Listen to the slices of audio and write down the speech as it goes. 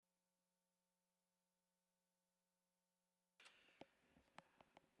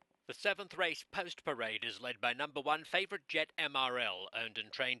The seventh race Post Parade is led by number 1 Favourite Jet MRL, owned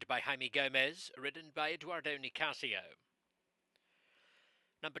and trained by Jaime Gomez, ridden by Eduardo Nicasio.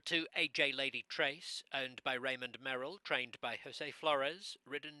 Number 2 AJ Lady Trace, owned by Raymond Merrill, trained by Jose Flores,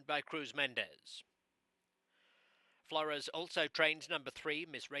 ridden by Cruz Mendez. Flores also trains number 3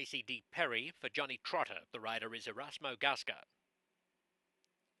 Miss Racy D. Perry for Johnny Trotter. The rider is Erasmo Gasca.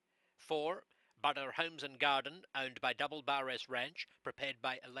 4 Butter Homes and Garden, owned by Double Barres Ranch, prepared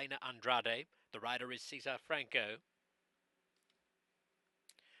by Elena Andrade. The rider is Cesar Franco.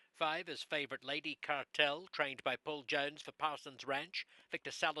 5 is Favourite Lady Cartel, trained by Paul Jones for Parsons Ranch.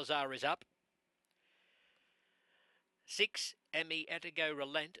 Victor Salazar is up. 6 Emmy Etigo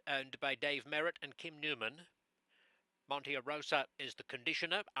Relent, owned by Dave Merritt and Kim Newman. Monte Rosa is the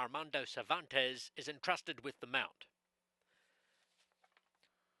conditioner. Armando Cervantes is entrusted with the mount.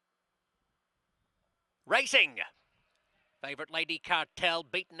 Racing! Favourite Lady Cartel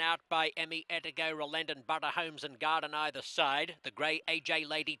beaten out by Emmy Etigo Relent and Butter Homes and Garden either side. The grey AJ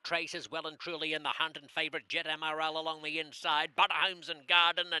Lady Trace is well and truly in the hunt, and Favourite Jet MRL along the inside. Butter Homes and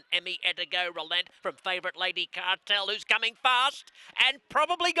Garden and Emmy Etigo Relent from Favourite Lady Cartel, who's coming fast and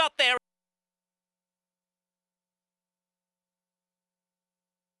probably got there.